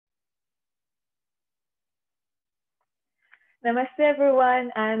Namaste,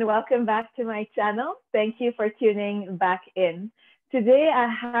 everyone, and welcome back to my channel. Thank you for tuning back in. Today, I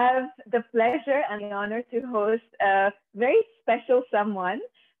have the pleasure and the honor to host a very special someone,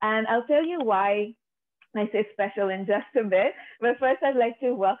 and I'll tell you why I say special in just a bit. But first, I'd like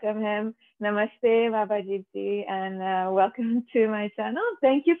to welcome him. Namaste, Babajit and welcome to my channel.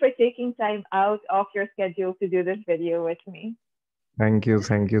 Thank you for taking time out of your schedule to do this video with me. Thank you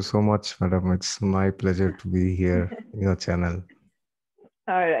so much, madam. It's my pleasure to be here in your channel.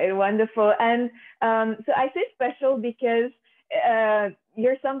 All right, wonderful. And so I say special because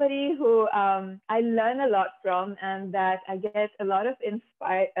you're somebody who I learn a lot from and that I get a lot of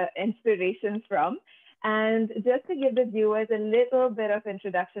inspiration from. And just to give the viewers a little bit of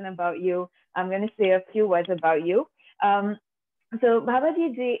introduction about you, I'm going to say a few words about you. So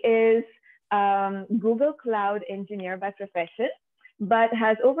Babaji ji is Google Cloud engineer by profession, but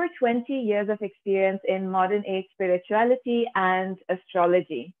has over 20 years of experience in modern age spirituality and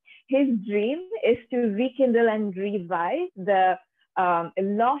astrology. His dream is to rekindle and revive the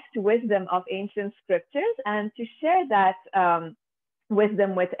lost wisdom of ancient scriptures and to share that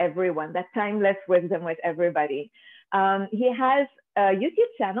wisdom with everyone, that timeless wisdom with everybody. He has a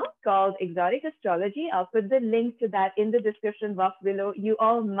YouTube channel called Exotic Astrology. I'll put the link to that in the description box below. You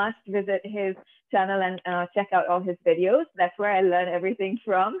all must visit his channel and check out all his videos. That's where I learn everything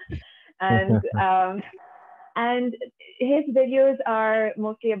from. And and his videos are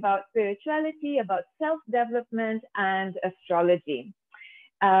mostly about spirituality, about self-development, and astrology.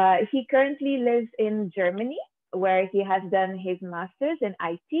 He currently lives in Germany, where he has done his master's in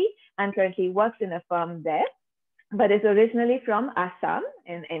IT and currently works in a firm there, but is originally from Assam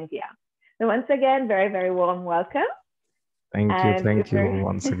in India. So once again, very, very warm welcome. Thank you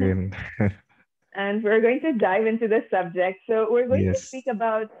once again. And we're going to dive into the subject. So we're going to speak Yes.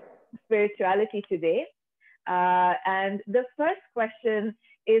 about spirituality today. And the first question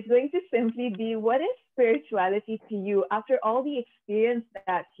is going to simply be, what is spirituality to you after all the experience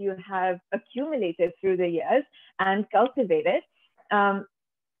that you have accumulated through the years and cultivated?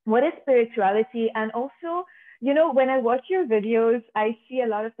 What is spirituality? And also, you know, when I watch your videos, I see a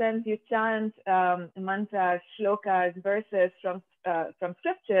lot of times you chant mantras, shlokas, verses from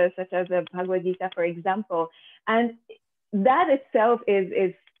scriptures, such as the Bhagavad Gita, for example. And that itself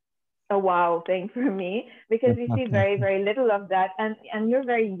is a wow thing for me because we see very, very little of that. And you're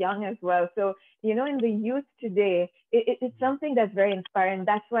very young as well. So, you know, in the youth today, it's something that's very inspiring.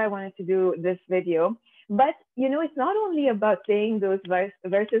 That's why I wanted to do this video. But, you know, it's not only about saying those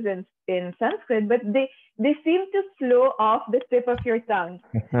verses in Sanskrit, but they seem to flow off the tip of your tongue.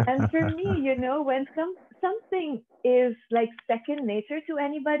 And for me, you know, when something is like second nature to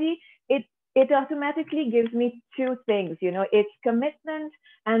anybody, it automatically gives me two things. You know, it's commitment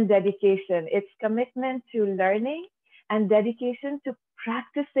and dedication. It's commitment to learning and dedication to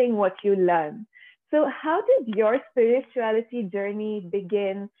practicing what you learn. So how did your spirituality journey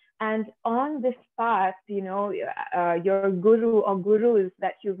begin? And on this path, you know, your guru or gurus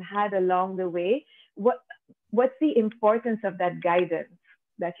that you've had along the way, what's the importance of that guidance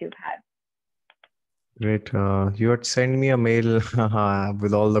that you've had? Great. You had sent me a mail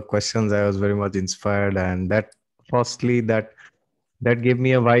with all the questions. I was very much inspired, and firstly, that gave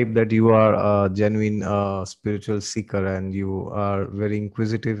me a vibe that you are a genuine spiritual seeker, and you are very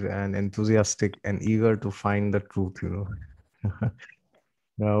inquisitive and enthusiastic and eager to find the truth.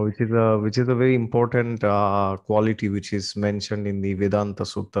 Which is a very important quality which is mentioned in the Vedanta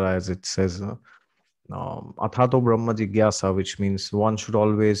Sutra, as it says, Athato Brahma Jigyasa, which means one should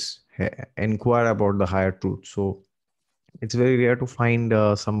always inquire about the higher truth. So it's very rare to find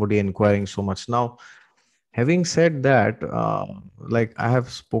somebody inquiring so much. Now, having said that, like I have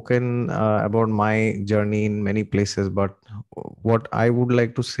spoken about my journey in many places, but what I would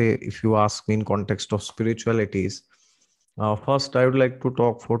like to say, if you ask me in context of spirituality, is first, I would like to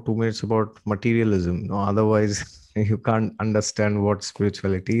talk for 2 minutes about materialism. No, otherwise, you can't understand what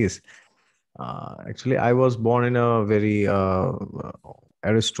spirituality is. Actually, I was born in a very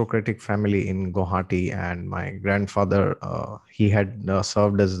aristocratic family in Guwahati, and my grandfather he had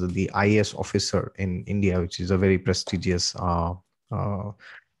served as the IAS officer in India, which is a very prestigious uh,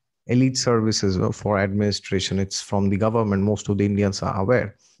 elite services for administration. It's from the government. Most of the Indians are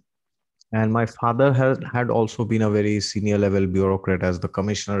aware. And my father had also been a very senior level bureaucrat as the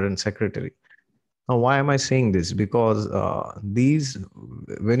commissioner and secretary. Now, why am I saying this? Because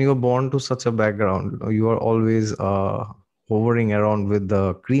when you're born to such a background, you are always hovering around with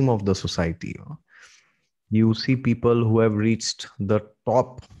the cream of the society. You see people who have reached the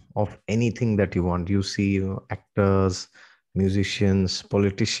top of anything that you want. You see actors, musicians,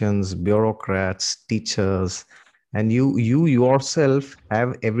 politicians, bureaucrats, teachers, and you yourself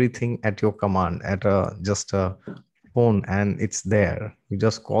have everything at your command, at a just a phone, and it's there. You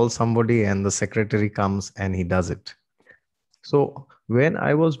just call somebody and the secretary comes and he does it. So when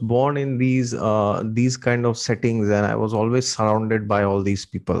I was born in these kind of settings, and I was always surrounded by all these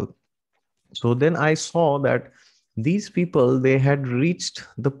people, so then I saw that these people, they had reached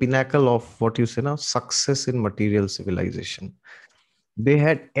the pinnacle of what you say now, success in material civilization. They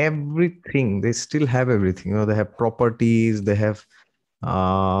had everything, they still have everything, they have properties, they have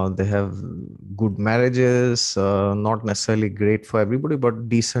good marriages, not necessarily great for everybody, but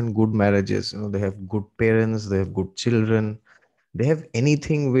decent good marriages. They have good parents, they have good children, they have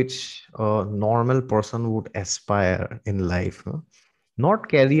anything which a normal person would aspire in life. Not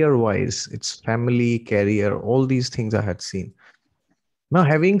career wise, it's family, career, all these things I had seen. Now,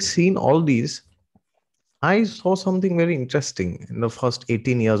 having seen all these, I saw something very interesting in the first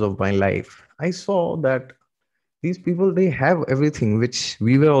 18 years of my life. I saw that these people, they have everything which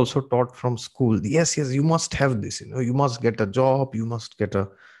we were also taught from school. Yes, yes, you must have this, you must get a job, you must get a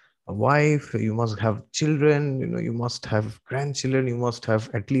wife, you must have children, you must have grandchildren, you must have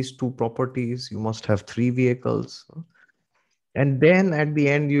at least two properties, you must have three vehicles, and then at the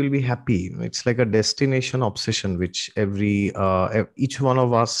end you'll be happy. It's like a destination obsession which each one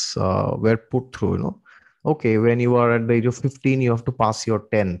of us were put through. Okay, when you are at the age of 15, you have to pass your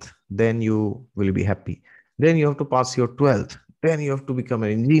 10th, then you will be happy. Then you have to pass your 12th, then you have to become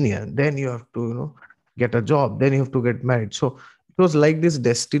an engineer, then you have to get a job, then you have to get married. So it was like this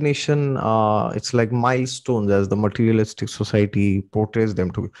destination, it's like milestones as the materialistic society portrays them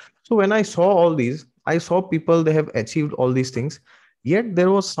to be. So when I saw all these, I saw people, they have achieved all these things, yet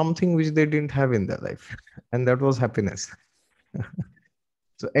there was something which they didn't have in their life, and that was happiness.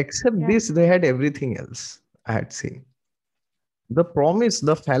 So except Yeah. this, they had everything else I had seen. The promise,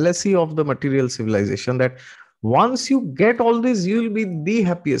 the fallacy of the material civilization, that once you get all this, you'll be the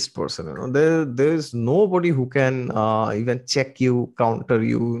happiest person. There's nobody who can even check you, counter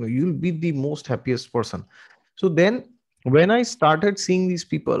you. You'll be the most happiest person. So then, when I started seeing these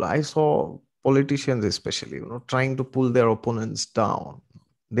people, I saw politicians, especially, trying to pull their opponents down.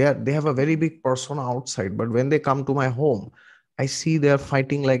 They have a very Mm. big persona outside, but when they come to my home, I see they are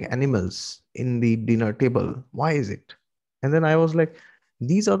fighting like animals in the dinner table. Why is it? And then I was like,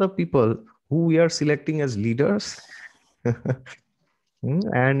 these are the people who we are selecting as leaders.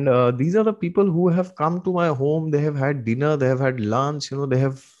 And these are the people who have come to my home. They have had dinner, they have had lunch, they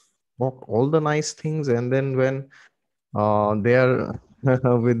have bought all the nice things. And then when they are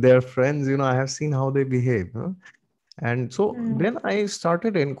with their friends, I have seen how they behave. And so Mm. then I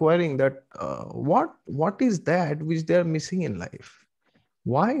started inquiring that what is that which they are missing in life?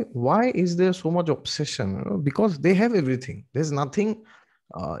 Why is there so much obsession? Because they have everything. There's nothing.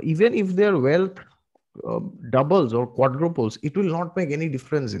 Even if their wealth uh, doubles or quadruples, it will not make any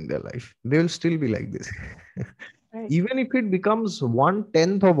difference in their life. They will still be like this. Right. Even if it becomes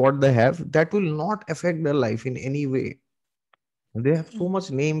 1/10 of what they have, that will not affect their life in any way. They have so Mm.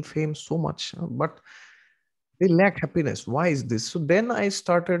 much name, fame, so much, but they lack happiness. Why is this? So then I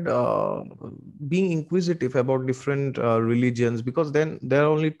started being inquisitive about different religions, because then there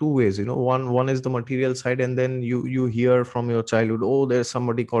are only two ways. One is the material side, and then you hear from your childhood, oh, there's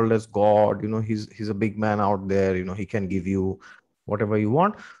somebody called as God. He's a big man out there. He can give you whatever you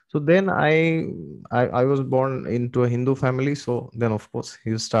want. So then I was born into a Hindu family. So then, of course,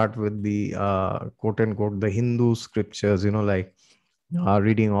 you start with the quote unquote the Hindu scriptures. Like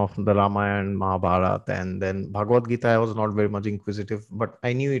reading of the Ramayana, Mahabharata, and then Bhagavad Gita. I was not very much inquisitive, but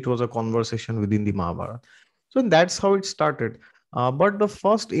I knew it was a conversation within the Mahabharata. So that's how it started. But the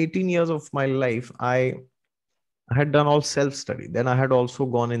first 18 years of my life, I had done all self study. Then I had also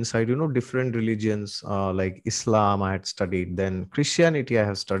gone inside, different religions like Islam, I had studied. Then Christianity, I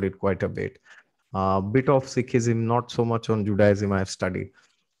have studied quite a bit. Bit of Sikhism, not so much on Judaism, I have studied,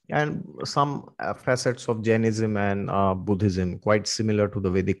 and some facets of Jainism and Buddhism, quite similar to the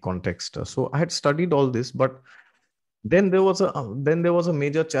Vedic context. So I had studied all this, but then there was a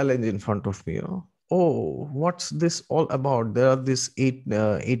major challenge in front of me. Oh, what's this all about? There are these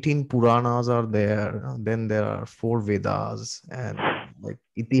 18 Puranas are there. Then there are four Vedas, and like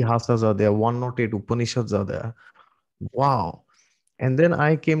Itihasas are there. 108 Upanishads are there. Wow. And then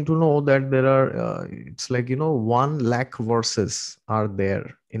I came to know that there are, it's like, 1 lakh verses are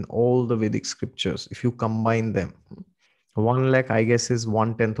there in all the Vedic scriptures. If you combine them, 1 lakh, I guess, is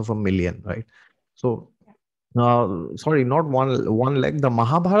 1/10 of a million, right? So, sorry, not one lakh. The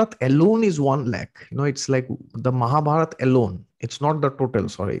Mahabharata alone is 1 lakh. It's like the Mahabharata alone. It's not the total,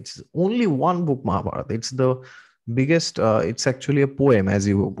 sorry. It's only one book, Mahabharata. It's the biggest, it's actually a poem, as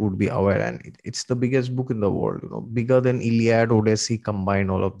you would be aware, and it's the biggest book in the world, bigger than Iliad, Odyssey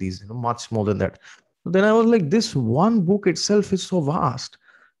combined, all of these, much more than that. So then I was like, this one book itself is so vast.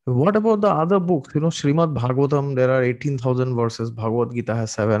 What about the other books? Srimad Bhagavatam, there are 18,000 verses. Bhagavad Gita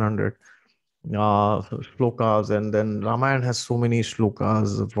has 700 shlokas, and then Ramayana has so many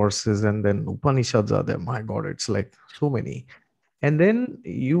shlokas, verses, and then Upanishads are there. My God, it's like so many. And then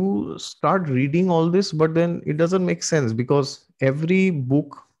you start reading all this, but then it doesn't make sense because every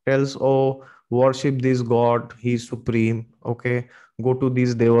book tells, oh, worship this god, he's supreme. Okay, go to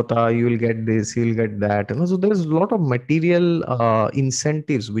this devata, you will get this, you'll get that. So there's a lot of material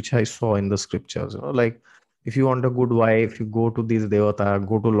incentives which I saw in the scriptures. Like, if you want a good wife, you go to this devata,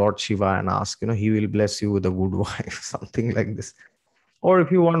 go to Lord Shiva and ask, he will bless you with a good wife, something like this. Or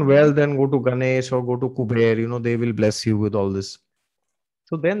if you want wealth, then go to Ganesh or go to Kuber, they will bless you with all this.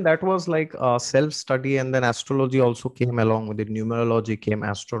 So then that was like self study, and then astrology also came along with it. Numerology came,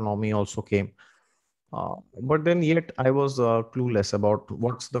 astronomy also came. But then yet I was clueless about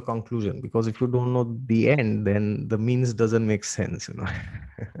what's the conclusion, because if you don't know the end, then the means doesn't make sense.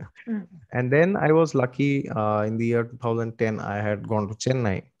 Mm. And then I was lucky, in the year 2010, I had gone to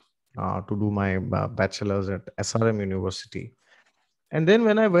Chennai to do my bachelor's at SRM University. And then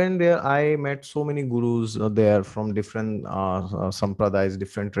when I went there, I met so many gurus there from different sampradayas,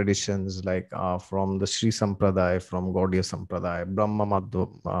 different traditions, like from the Sri Sampradaya, from Gaudiya Sampradaya, Brahma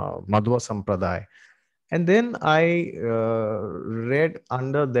Madhva Sampradaya. And then I read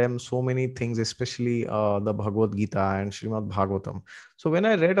under them so many things, especially the Bhagavad Gita and Srimad Bhagavatam. So when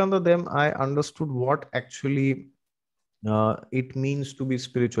I read under them, I understood what actually it means to be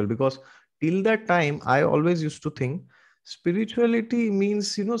spiritual, because till that time I always used to think spirituality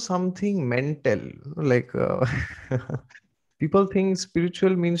means something mental, like people think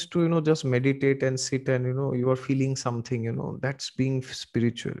spiritual means to just meditate and sit and you are feeling something, that's being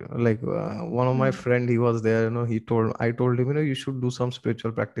spiritual. Like one of my Mm. friend, he was there, I told him, you should do some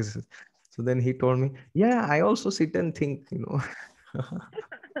spiritual practices. So then he told me, yeah, I also sit and think.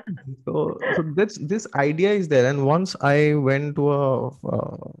 So that's, this idea is there. And once I went to a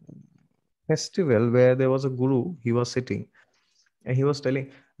festival where there was a guru, he was sitting and he was telling,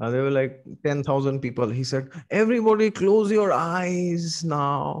 there were like 10,000 people. He said, everybody close your eyes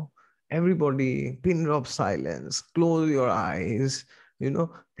now. Everybody, pin drop silence, close your eyes.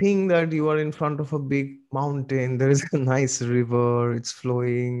 Think that you are in front of a big mountain. There is a nice river, it's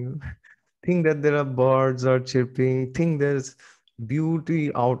flowing. Think that there are birds are chirping. Think there's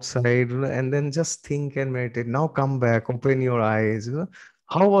beauty outside, and then just think and meditate. Now come back, open your eyes.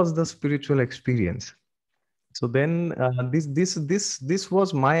 How was the spiritual experience? So then this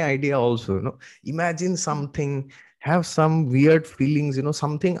was my idea also. Imagine something, have some weird feelings.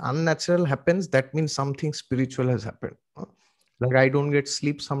 Something unnatural happens, that means something spiritual has happened. Like, I don't get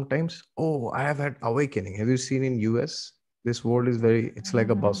sleep sometimes. Oh, I have had awakening. Have you seen in US? This word is very, it's like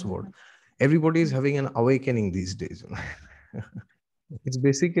a buzzword. Mm. Everybody is having an awakening these days. It's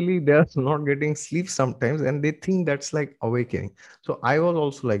basically they're not getting sleep sometimes, and they think that's like awakening. So I was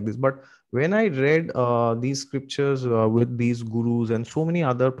also like this. But when I read these scriptures with these gurus and so many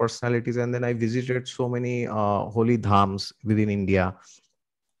other personalities, and then I visited so many holy dhams within India,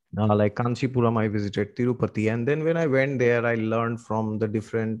 like Kanchipuram, I visited Tirupati. And then when I went there, I learned from the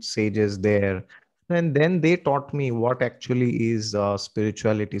different sages there. And then they taught me what actually is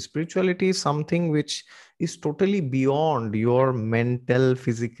spirituality. Spirituality is something which is totally beyond your mental,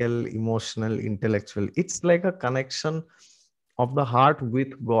 physical, emotional, intellectual. It's like a connection of the heart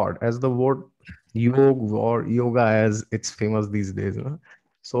with God, as the word yoga or yoga as it's famous these days.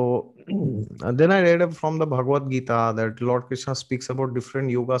 So and then I read up from the Bhagavad Gita that Lord Krishna speaks about different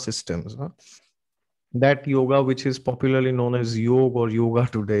yoga systems. That yoga, which is popularly known as yoga or yoga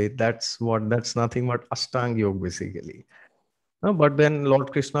today, that's nothing but Ashtanga yoga basically. But then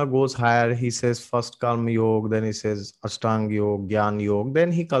Lord Krishna goes higher. He says first Karma Yoga, then he says Ashtanga Yoga, Gyan Yoga,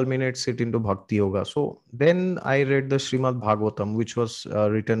 then he culminates it into Bhakti Yoga. So then I read the Srimad Bhagavatam, which was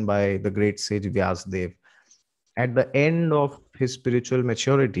written by the great sage Vyasdev at the end of his spiritual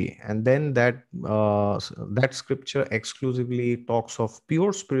maturity. And then that scripture exclusively talks of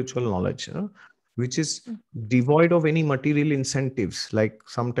pure spiritual knowledge, which is Mm. devoid of any material incentives. Like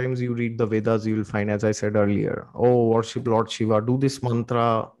sometimes you read the Vedas, you will find, as I said earlier, oh, worship Lord Shiva, do this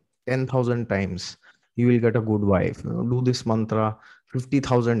mantra 10,000 times, you will get a good wife. Do this mantra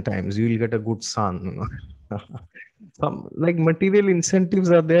 50,000 times, you will get a good son. Some like material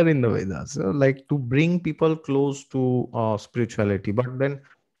incentives are there in the Vedas, like to bring people close to spirituality. But then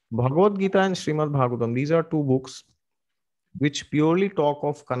Bhagavad Gita and Srimad Bhagavatam, these are two books which purely talk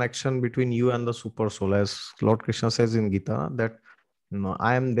of connection between you and the super soul, as Lord Krishna says in Gita, that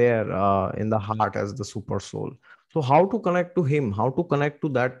I am there in the heart as the super soul. So how to connect to him, how to connect to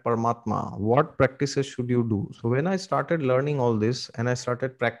that Paramatma, what practices should you do? So when I started learning all this and I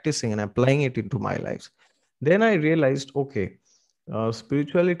started practicing and applying it into my lives, then I realized, okay,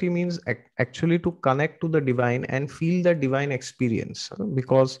 spirituality means actually to connect to the divine and feel the divine experience,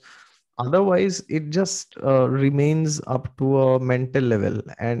 because otherwise it just remains up to a mental level.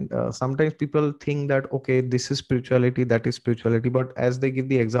 And sometimes people think that, okay, this is spirituality, that is spirituality, but as they give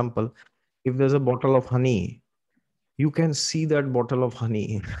the example, if there's a bottle of honey, you can see that bottle of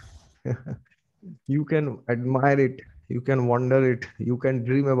honey. You can admire it, you can wonder it, you can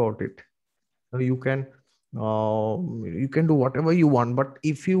dream about it. You can you can do whatever you want, but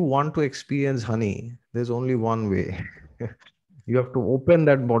if you want to experience honey, there's only one way. You have to open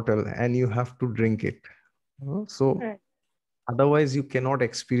that bottle and you have to drink it. So Right. otherwise you cannot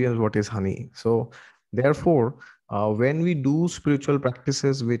experience what is honey. So therefore, when we do spiritual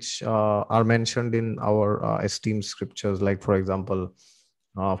practices which are mentioned in our esteemed scriptures, like for example,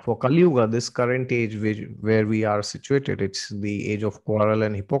 for Kali Yuga, this current age where we are situated, it's the age of quarrel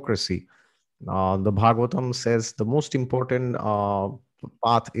and hypocrisy. The Bhagavatam says the most important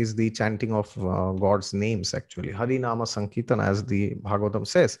path is the chanting of God's names, actually. Hari Nama Sankirtan, as the Bhagavatam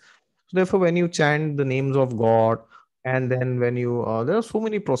says. So, therefore, when you chant the names of God, and then when you, there are so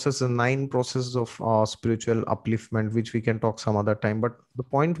many processes, 9 processes of spiritual upliftment, which we can talk some other time. But the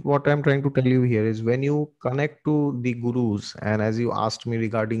point, what I'm trying to tell you here is when you connect to the gurus, and as you asked me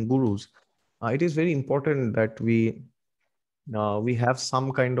regarding gurus, it is very important that we have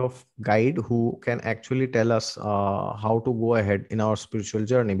some kind of guide who can actually tell us how to go ahead in our spiritual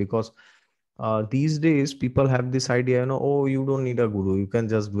journey, because these days people have this idea, oh, you don't need a guru, you can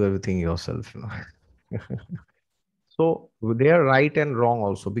just do everything yourself, So they are right and wrong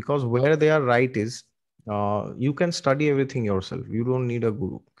also, because where they are right is, you can study everything yourself, you don't need a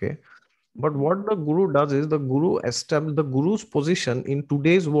guru, okay? But what the guru does is, the guru establish the guru's position in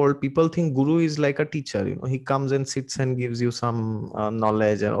today's world. People think guru is like a teacher. He comes and sits and gives you some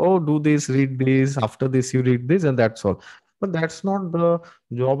knowledge. And, oh, do this, read this. After this, you read this, and that's all. But that's not the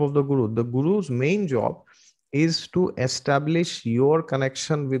job of the guru. The guru's main job is to establish your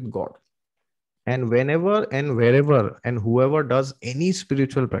connection with God. And whenever and wherever and whoever does any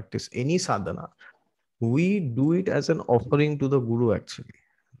spiritual practice, any sadhana, we do it as an offering to the guru, actually.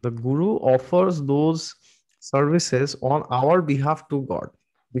 The guru offers those services on our behalf to God,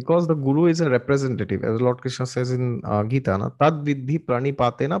 because the guru is a representative, as Lord Krishna says in Gita, na, tad vidhi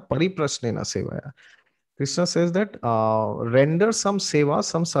pranipatena pariprasnena sevaya. Krishna says that render some seva,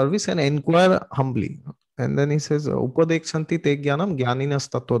 some service, and inquire humbly. And then he says, Upadekshanti te jnanam jnaninas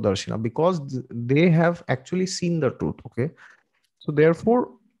tattva darshina, because they have actually seen the truth. Okay. So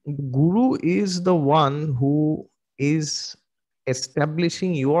therefore, the guru is the one who is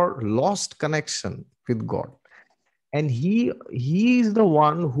establishing your lost connection with God, and he is the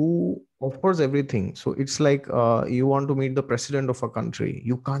one who offers everything. So it's like, you want to meet the president of a country,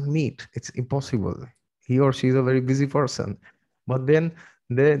 you can't meet, it's impossible. He or she is a very busy person, but then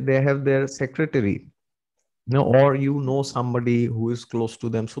they have their secretary, or somebody who is close to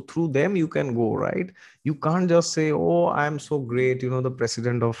them, so through them you can go, right? You can't just say, oh, I am so great, the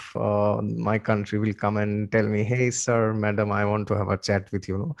president of my country will come and tell me, hey sir, madam, I want to have a chat with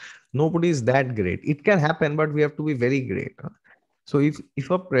you. No, nobody is that great. It can happen, but we have to be very great, huh? So if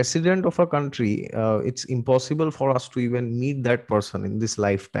a president of a country, it's impossible for us to even meet that person in this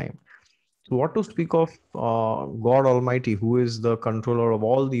lifetime. So what to speak of God Almighty, who is the controller of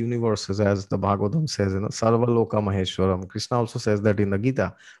all the universes, as the Bhagavatam says, Sarva Loka Maheshwaram. Krishna also says that in the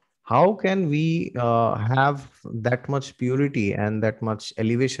Gita. How can we have that much purity and that much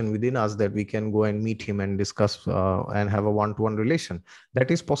elevation within us that we can go and meet him and discuss and have a one-to-one relation?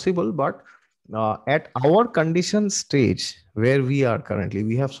 That is possible, but at our condition stage where we are currently,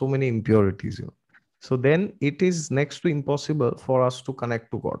 we have so many impurities. So then it is next to impossible for us to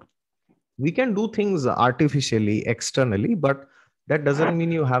connect to God. We can do things artificially, externally, but that doesn't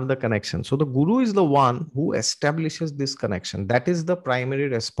mean you have the connection. So the guru is the one who establishes this connection. That is the primary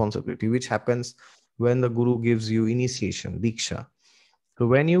responsibility, which happens when the guru gives you initiation, diksha. So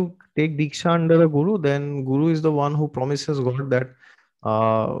when you take diksha under a guru, then guru is the one who promises God that,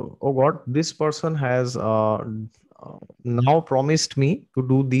 oh God, this person has now promised me to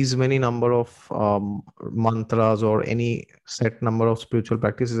do these many number of mantras or any set number of spiritual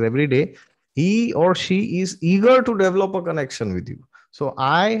practices every day. He or she is eager to develop a connection with you. So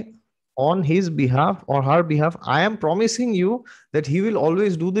on his behalf or her behalf, I am promising you that he will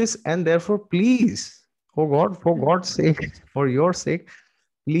always do this, and therefore, please Oh God, for God's sake, for your sake,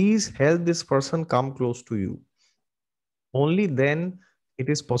 please help this person come close to you. Only then it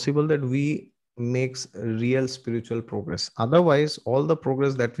is possible that we makes real spiritual progress. Otherwise, all the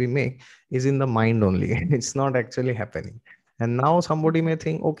progress that we make is in the mind only. It's not actually happening. And now somebody may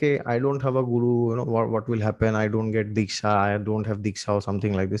think, okay, I don't have a guru, what will happen? I don't get diksha, I don't have diksha or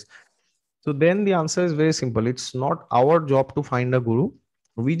something like this. So then the answer is very simple. It's not our job to find a guru.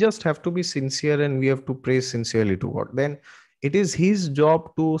 We just have to be sincere and we have to pray sincerely to God. Then it is his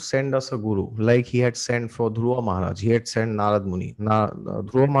job to send us a guru, like he had sent for Dhruva Maharaj. He had sent Narad Muni.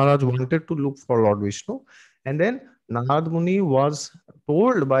 Dhruva Maharaj wanted to look for Lord Vishnu, and then Narad Muni was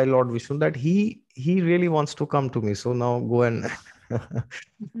told by Lord Vishnu that he really wants to come to me. So now go and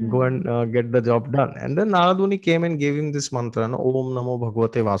go and Mm. get the job done. And then Narad Muni came and gave him this mantra, no, Om Namo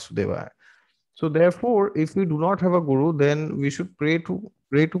Bhagavate Vasudevaya. So therefore, if we do not have a guru, then we should pray to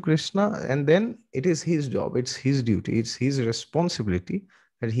Krishna, and then it is his job, it's his duty, it's his responsibility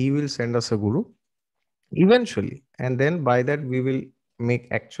that he will send us a guru eventually, and then by that we will make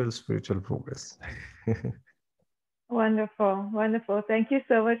actual spiritual progress. Wonderful, wonderful. Thank you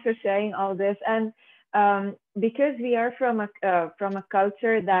so much for sharing all this. And because we are from a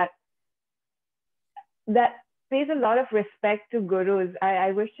culture that pays a lot of respect to gurus,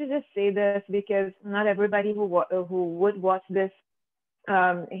 I wish to just say this because not everybody who would watch this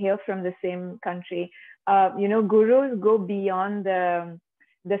hails from the same country. Gurus go beyond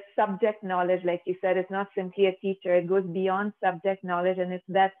the subject knowledge, like you said. It's not simply a teacher. It goes beyond subject knowledge, and it's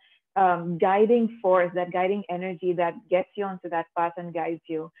that guiding force, that guiding energy that gets you onto that path and guides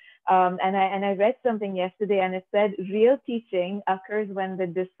you. And I read something yesterday, and it said real teaching occurs when the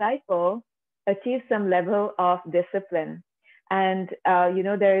disciple achieves some level of discipline. And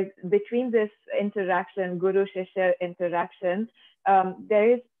there's between this interaction, guru shishya interaction,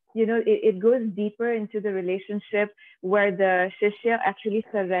 there is, it goes deeper into the relationship where the shishya actually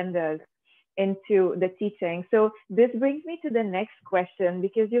surrenders into the teaching. So this brings me to the next question,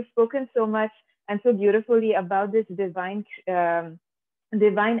 because you've spoken so much and so beautifully about this divine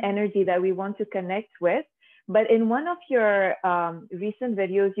energy that we want to connect with. But in one of your recent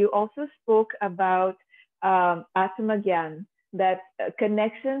videos, you also spoke about Atmagyan, that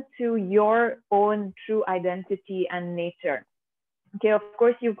connection to your own true identity and nature. Okay, of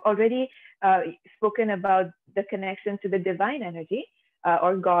course, you've already spoken about the connection to the divine energy,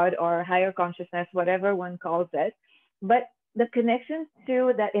 or God, or higher consciousness, whatever one calls it. But the connection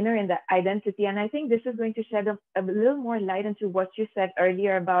to that inner and that identity, and I think this is going to shed a little more light into what you said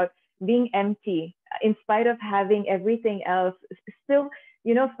earlier about being empty, in spite of having everything else, still,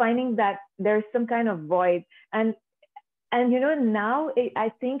 finding that there's some kind of void. And now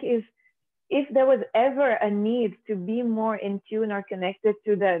I think is, if there was ever a need to be more in tune or connected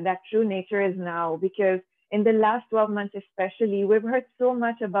to that true nature, is now. Because in the last 12 months especially, we've heard so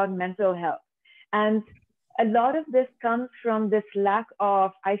much about mental health, and a lot of this comes from this lack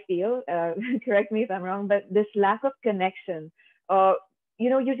of, I feel, correct me if I'm wrong, but this lack of connection. uh,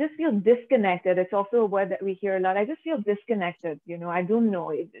 you just feel disconnected. It's also a word that we hear a lot. I just feel disconnected. I don't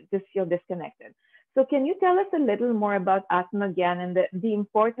know, just feel disconnected. So can you tell us a little more about Atma Gyan and the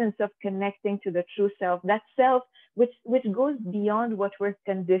importance of connecting to the true self, that self which goes beyond what we're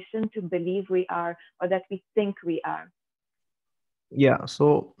conditioned to believe we are, or that we think we are? Yeah,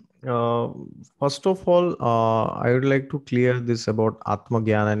 so uh, first of all, I would like to clear this about Atma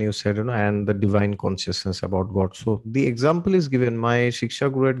Gyana, and you said, and the divine consciousness about God. So the example is given. My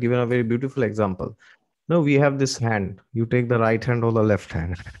Shiksha Guru had given a very beautiful example. No, we have this hand. You take the right hand or the left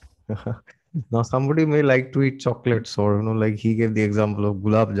hand. Now, somebody may like to eat chocolates, or like he gave the example of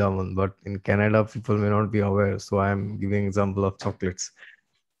gulab jamun, but in Canada, people may not be aware. So I am giving example of chocolates.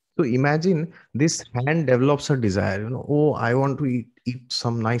 So imagine this hand develops a desire, oh, I want to eat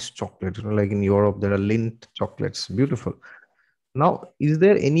some nice chocolate, like in Europe, there are Lindt chocolates, beautiful. Now, is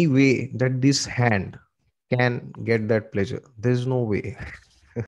there any way that this hand can get that pleasure? There's no way.